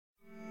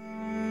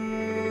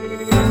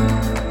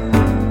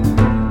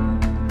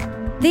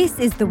This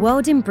is The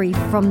World in Brief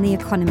from The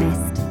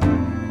Economist.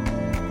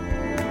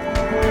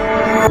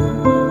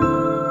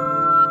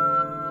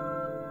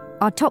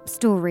 Our top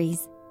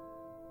stories.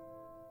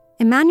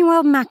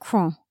 Emmanuel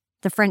Macron,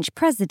 the French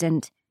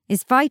president,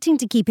 is fighting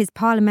to keep his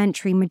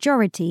parliamentary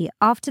majority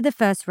after the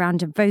first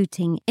round of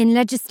voting in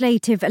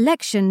legislative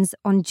elections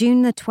on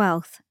June the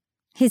 12th.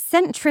 His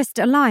centrist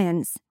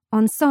alliance,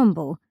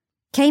 Ensemble,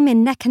 came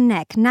in neck and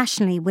neck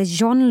nationally with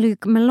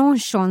Jean-Luc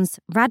Mélenchon's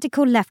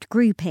radical left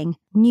grouping,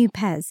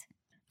 NUPES.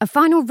 A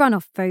final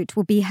runoff vote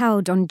will be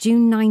held on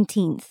June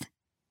 19th.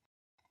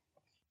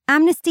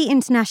 Amnesty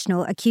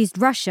International accused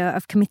Russia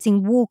of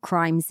committing war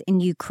crimes in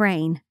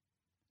Ukraine.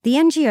 The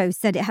NGO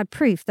said it had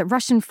proof that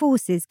Russian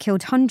forces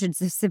killed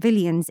hundreds of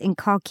civilians in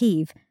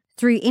Kharkiv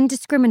through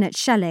indiscriminate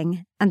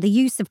shelling and the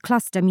use of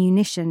cluster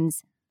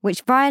munitions,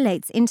 which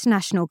violates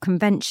international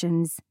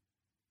conventions.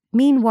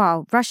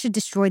 Meanwhile, Russia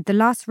destroyed the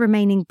last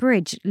remaining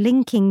bridge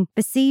linking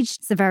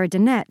besieged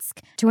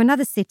Severodonetsk to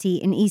another city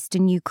in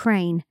eastern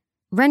Ukraine,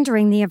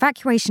 rendering the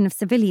evacuation of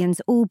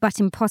civilians all but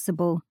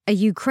impossible, a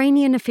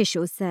Ukrainian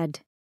official said.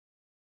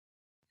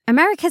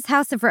 America's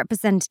House of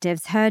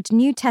Representatives heard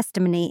new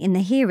testimony in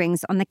the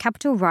hearings on the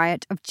Capitol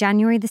riot of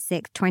January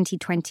 6,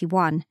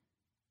 2021.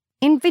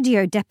 In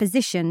video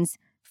depositions,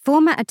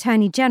 former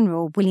Attorney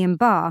General William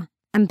Barr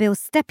and Bill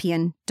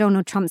Stepien,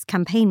 Donald Trump's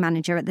campaign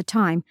manager at the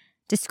time,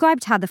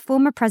 described how the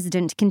former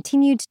president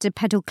continued to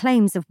peddle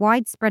claims of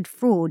widespread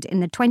fraud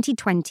in the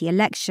 2020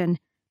 election,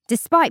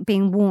 despite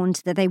being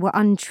warned that they were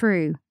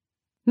untrue.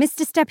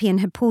 Mr. Stepien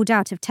had pulled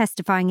out of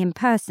testifying in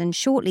person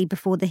shortly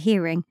before the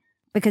hearing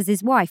because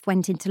his wife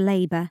went into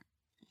labor.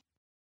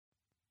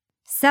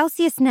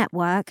 Celsius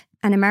Network,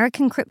 an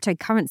American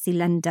cryptocurrency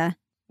lender,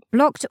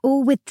 blocked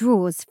all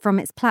withdrawals from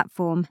its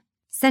platform,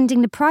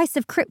 sending the price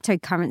of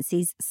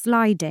cryptocurrencies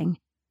sliding.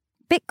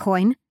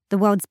 Bitcoin, the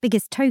world's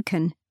biggest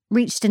token,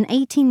 reached an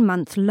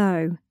 18-month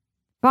low.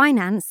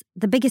 Binance,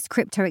 the biggest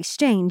crypto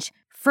exchange,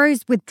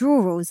 froze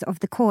withdrawals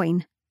of the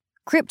coin.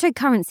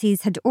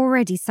 Cryptocurrencies had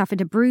already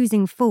suffered a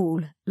bruising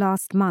fall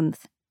last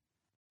month.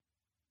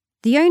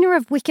 The owner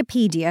of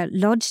Wikipedia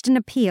lodged an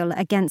appeal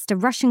against a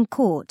Russian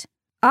court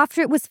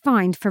after it was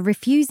fined for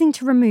refusing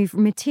to remove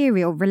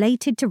material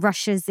related to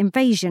Russia's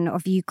invasion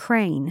of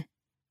Ukraine.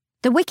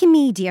 The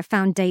Wikimedia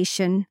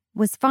Foundation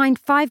was fined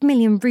 5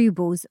 million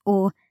rubles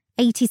or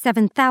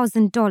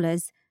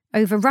 $87,000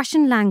 over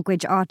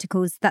Russian-language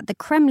articles that the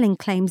Kremlin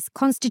claims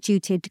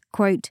constituted,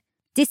 quote,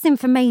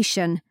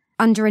 disinformation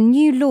under a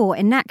new law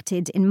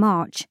enacted in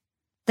March.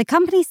 The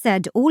company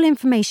said all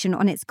information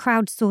on its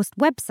crowdsourced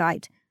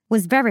website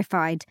was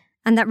verified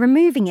and that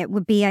removing it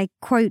would be a,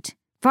 quote,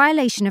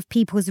 violation of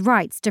people's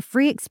rights to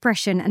free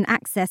expression and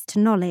access to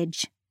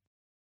knowledge.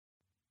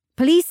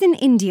 Police in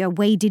India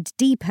waded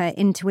deeper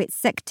into its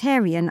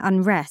sectarian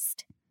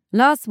unrest.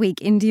 Last week,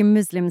 Indian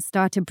Muslims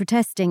started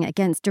protesting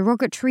against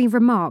derogatory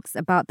remarks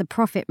about the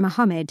Prophet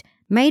Muhammad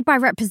made by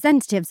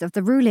representatives of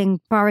the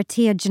ruling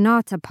Bharatiya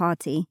Janata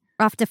Party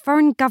after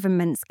foreign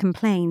governments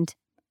complained.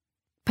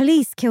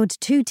 Police killed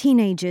 2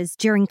 teenagers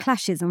during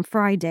clashes on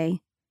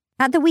Friday.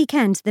 At the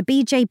weekend, the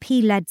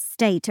BJP-led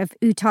state of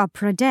Uttar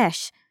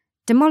Pradesh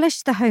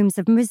demolished the homes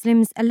of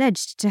Muslims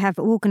alleged to have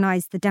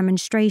organised the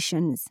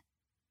demonstrations.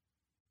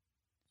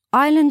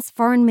 Ireland's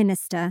Foreign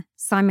Minister,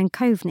 Simon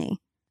Coveney,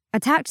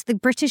 attacked the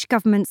British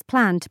government's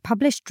plan to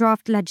publish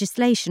draft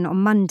legislation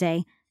on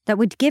Monday that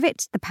would give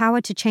it the power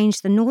to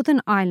change the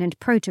Northern Ireland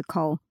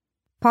Protocol,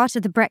 part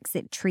of the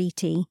Brexit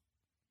Treaty.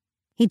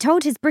 He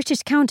told his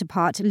British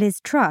counterpart, Liz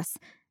Truss,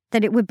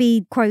 that it would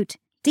be, quote,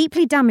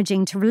 deeply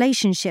damaging to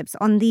relationships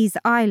on these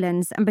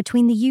islands and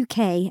between the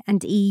UK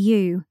and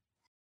EU.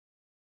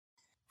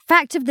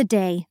 Fact of the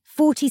day,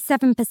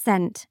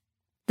 47%.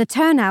 The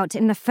turnout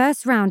in the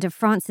first round of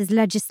France's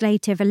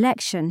legislative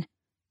election,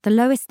 the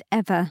lowest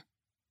ever.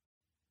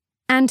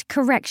 And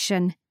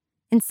correction.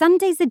 In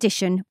Sunday's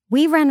edition,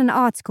 we ran an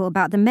article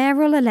about the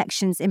mayoral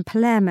elections in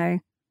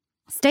Palermo,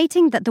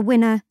 stating that the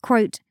winner,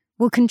 quote,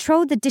 will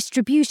control the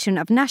distribution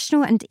of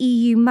national and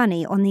EU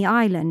money on the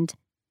island.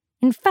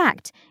 In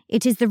fact,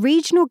 it is the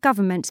regional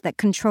government that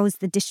controls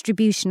the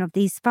distribution of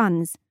these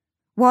funds,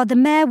 while the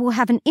mayor will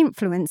have an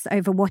influence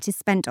over what is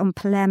spent on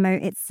Palermo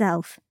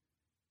itself.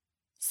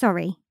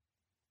 Sorry.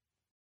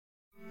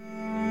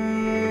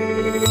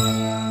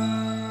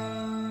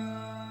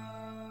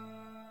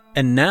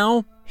 And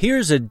now,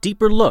 here's a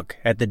deeper look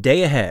at the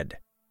day ahead.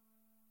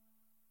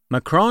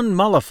 Macron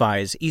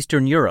mollifies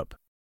Eastern Europe.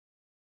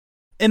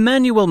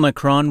 Emmanuel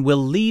Macron will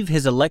leave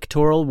his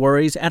electoral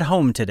worries at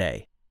home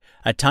today.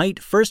 A tight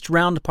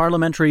first-round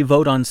parliamentary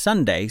vote on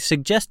Sunday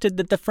suggested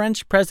that the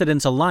French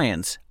president's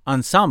alliance,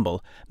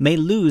 Ensemble, may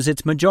lose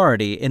its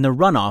majority in the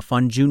runoff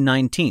on June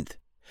 19th.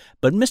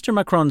 But Mr.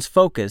 Macron's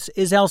focus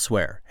is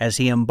elsewhere as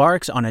he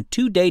embarks on a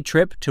 2-day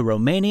trip to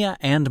Romania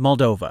and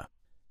Moldova.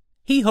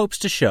 He hopes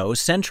to show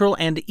Central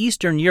and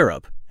Eastern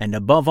Europe, and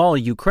above all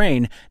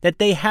Ukraine, that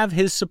they have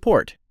his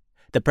support.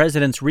 The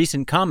president's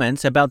recent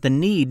comments about the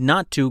need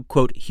not to,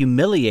 quote,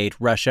 humiliate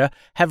Russia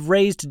have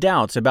raised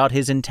doubts about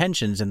his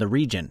intentions in the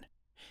region.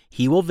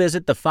 He will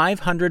visit the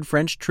 500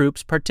 French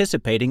troops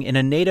participating in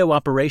a NATO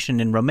operation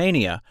in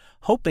Romania,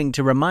 hoping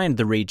to remind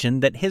the region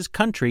that his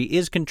country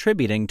is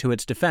contributing to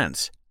its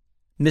defense.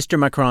 Mr.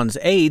 Macron's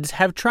aides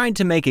have tried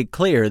to make it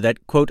clear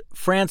that, quote,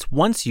 France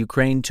wants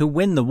Ukraine to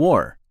win the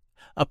war.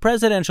 A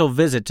presidential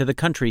visit to the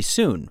country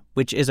soon,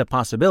 which is a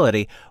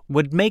possibility,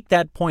 would make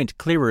that point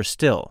clearer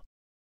still.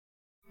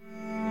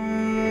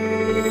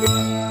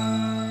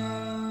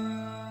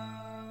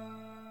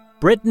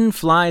 Britain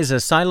flies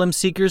asylum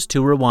seekers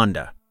to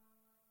Rwanda.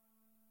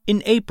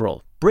 In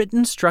April,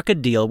 Britain struck a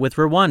deal with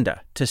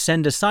Rwanda to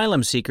send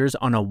asylum seekers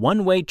on a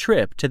one-way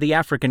trip to the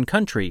African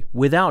country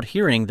without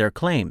hearing their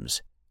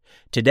claims.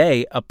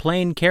 Today, a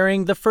plane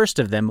carrying the first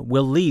of them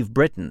will leave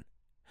Britain.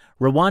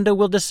 Rwanda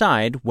will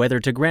decide whether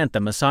to grant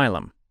them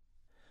asylum.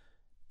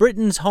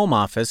 Britain's Home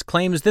Office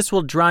claims this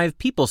will drive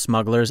people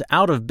smugglers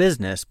out of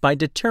business by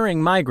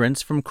deterring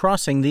migrants from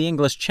crossing the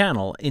English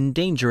Channel in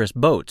dangerous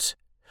boats.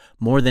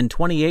 More than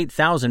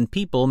 28,000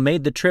 people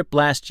made the trip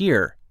last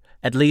year.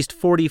 At least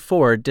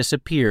 44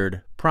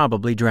 disappeared,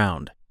 probably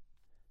drowned.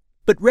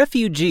 But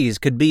refugees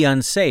could be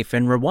unsafe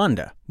in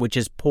Rwanda, which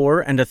is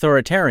poor and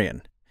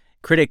authoritarian.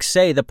 Critics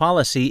say the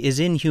policy is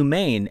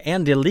inhumane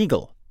and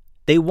illegal.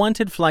 They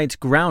wanted flights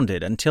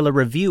grounded until a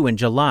review in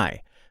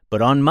July,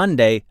 but on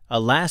Monday, a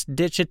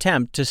last-ditch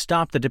attempt to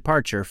stop the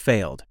departure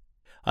failed.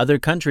 Other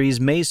countries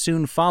may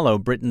soon follow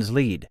Britain's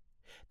lead.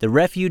 The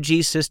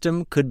refugee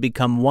system could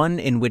become one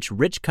in which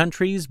rich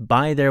countries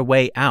buy their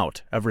way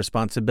out of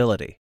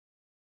responsibility.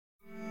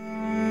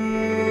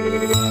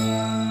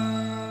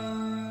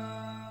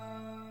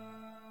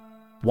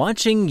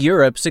 Watching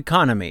Europe's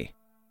economy.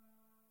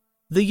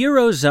 The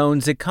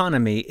Eurozone's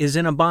economy is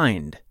in a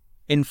bind.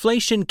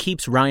 Inflation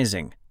keeps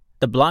rising.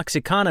 The bloc's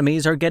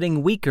economies are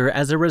getting weaker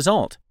as a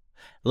result.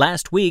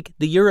 Last week,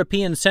 the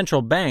European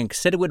Central Bank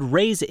said it would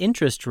raise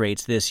interest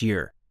rates this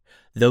year.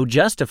 Though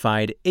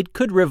justified, it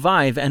could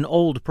revive an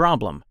old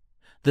problem: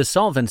 the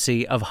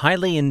solvency of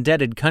highly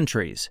indebted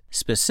countries,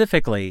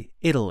 specifically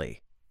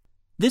Italy.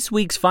 This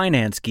week's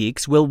Finance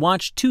Geeks will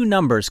watch two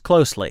numbers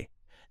closely.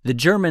 The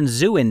German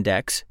ZU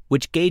index,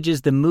 which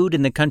gauges the mood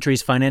in the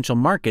country's financial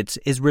markets,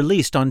 is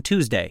released on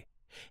Tuesday.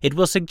 It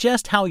will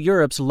suggest how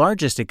Europe's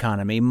largest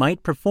economy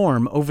might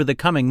perform over the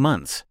coming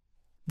months.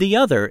 The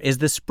other is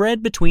the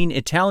spread between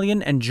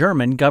Italian and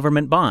German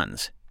government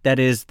bonds, that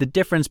is, the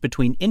difference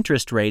between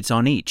interest rates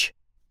on each.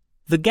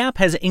 The gap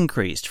has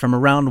increased from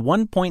around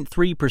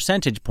 1.3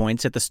 percentage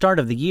points at the start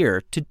of the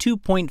year to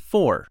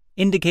 2.4,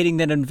 indicating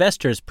that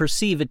investors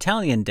perceive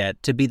Italian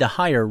debt to be the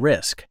higher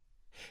risk.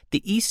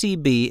 The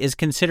ECB is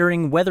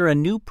considering whether a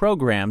new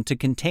program to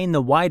contain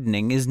the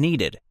widening is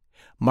needed.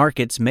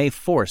 Markets may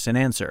force an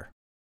answer.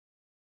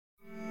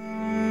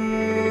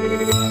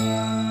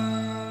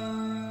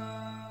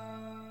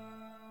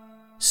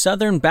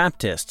 Southern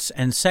Baptists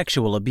and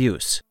sexual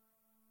abuse.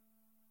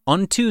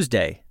 On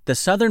Tuesday, the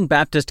Southern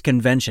Baptist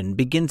Convention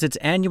begins its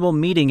annual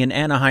meeting in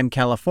Anaheim,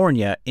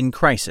 California, in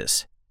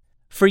crisis.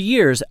 For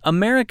years,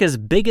 America's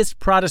biggest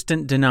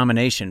Protestant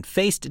denomination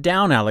faced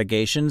down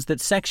allegations that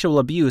sexual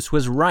abuse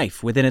was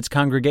rife within its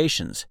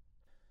congregations.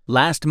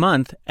 Last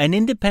month, an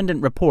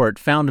independent report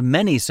found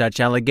many such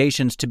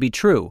allegations to be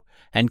true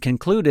and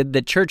concluded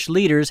that church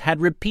leaders had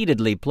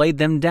repeatedly played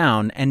them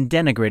down and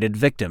denigrated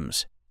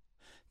victims.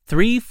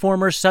 3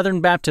 former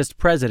Southern Baptist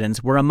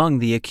presidents were among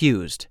the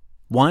accused.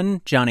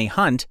 One, Johnny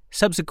Hunt,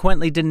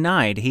 subsequently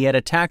denied he had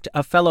attacked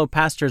a fellow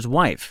pastor's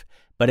wife,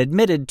 but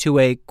admitted to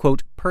a,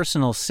 quote,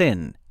 personal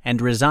sin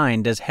and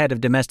resigned as head of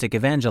domestic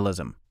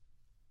evangelism.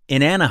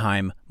 In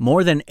Anaheim,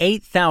 more than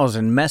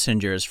 8,000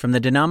 messengers from the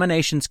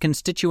denomination's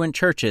constituent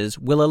churches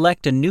will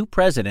elect a new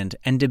president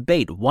and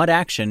debate what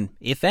action,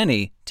 if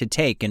any, to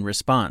take in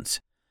response.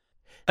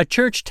 A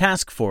church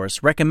task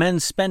force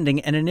recommends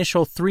spending an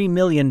initial $3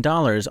 million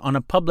on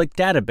a public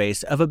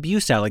database of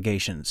abuse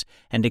allegations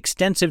and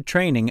extensive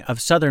training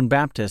of Southern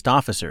Baptist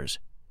officers.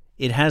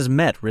 It has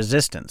met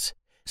resistance.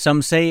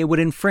 Some say it would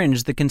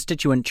infringe the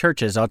constituent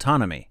church's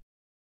autonomy.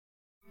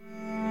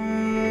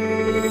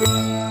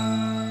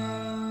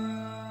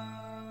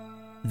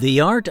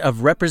 The Art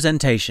of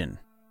Representation.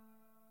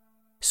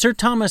 Sir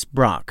Thomas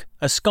Brock,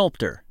 a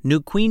sculptor, knew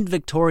Queen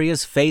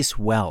Victoria's face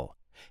well.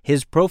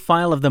 His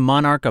profile of the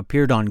monarch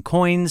appeared on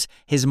coins.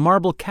 His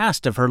marble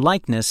cast of her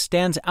likeness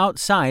stands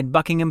outside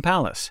Buckingham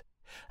Palace.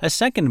 A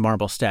second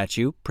marble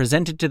statue,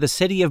 presented to the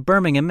city of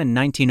Birmingham in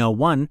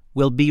 1901,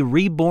 will be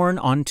reborn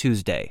on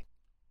Tuesday.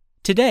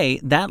 Today,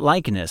 that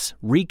likeness,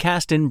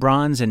 recast in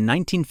bronze in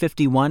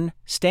 1951,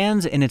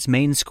 stands in its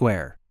main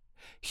square.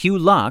 Hugh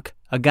Locke,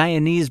 a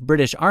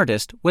Guyanese-British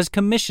artist, was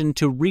commissioned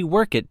to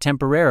rework it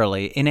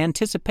temporarily in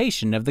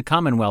anticipation of the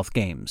Commonwealth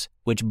Games,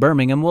 which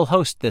Birmingham will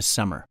host this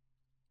summer.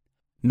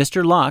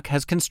 Mr. Locke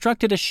has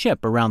constructed a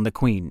ship around the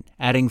Queen,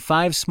 adding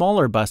 5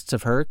 smaller busts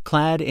of her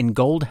clad in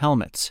gold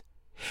helmets.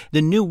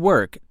 The new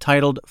work,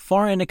 titled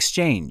Foreign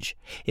Exchange,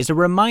 is a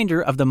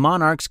reminder of the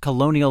monarch's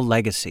colonial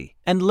legacy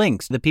and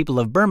links the people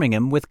of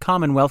Birmingham with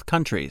Commonwealth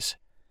countries.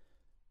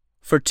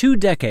 For 2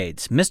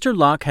 decades, Mr.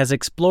 Locke has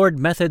explored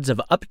methods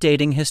of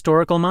updating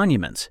historical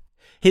monuments.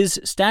 His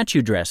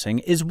statue dressing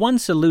is one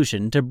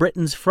solution to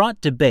Britain's fraught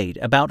debate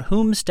about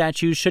whom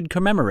statues should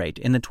commemorate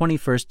in the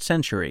 21st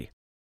century.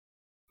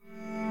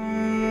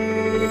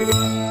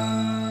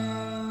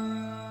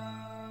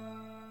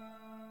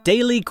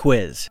 Daily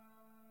Quiz.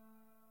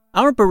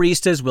 Our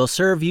baristas will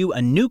serve you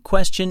a new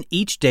question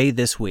each day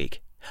this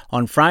week.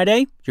 On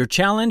Friday, your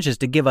challenge is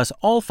to give us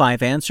all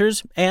 5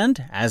 answers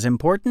and, as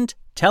important,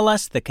 tell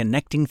us the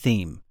connecting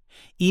theme.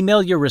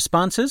 Email your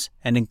responses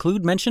and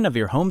include mention of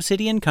your home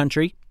city and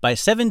country by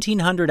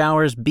 1700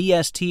 hours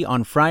BST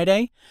on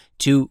Friday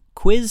to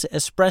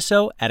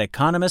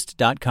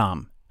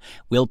quizespresso@economist.com.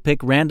 We'll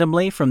pick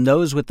randomly from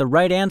those with the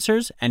right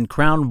answers and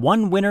crown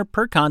one winner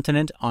per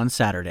continent on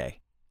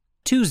Saturday.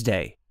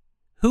 Tuesday.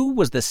 Who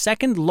was the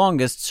second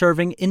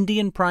longest-serving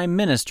Indian Prime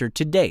Minister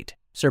to date,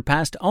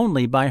 surpassed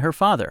only by her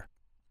father?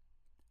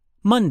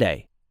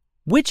 Monday.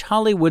 Which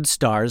Hollywood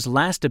star's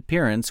last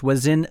appearance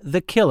was in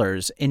The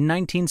Killers in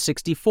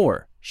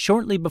 1964,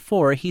 shortly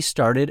before he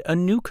started a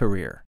new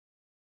career?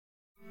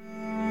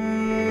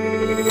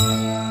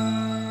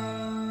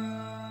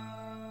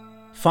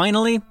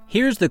 Finally,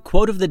 here's the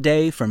quote of the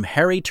day from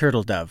Harry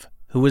Turtledove,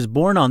 who was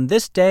born on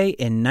this day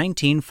in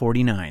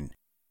 1949.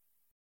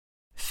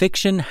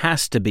 Fiction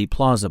has to be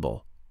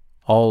plausible.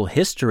 All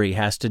history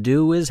has to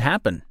do is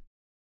happen.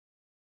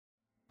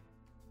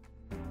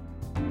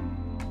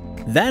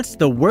 That's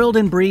The World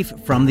in Brief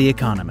from The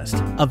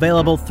Economist,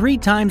 available 3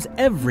 times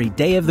every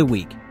day of the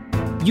week.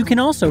 You can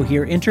also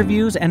hear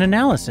interviews and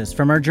analysis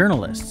from our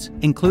journalists,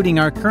 including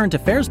our current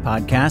affairs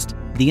podcast,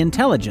 The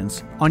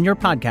Intelligence, on your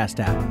podcast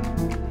app.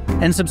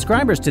 And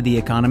subscribers to The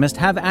Economist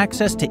have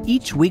access to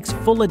each week's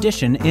full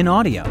edition in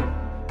audio.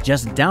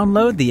 Just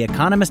download the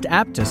Economist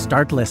app to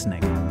start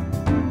listening.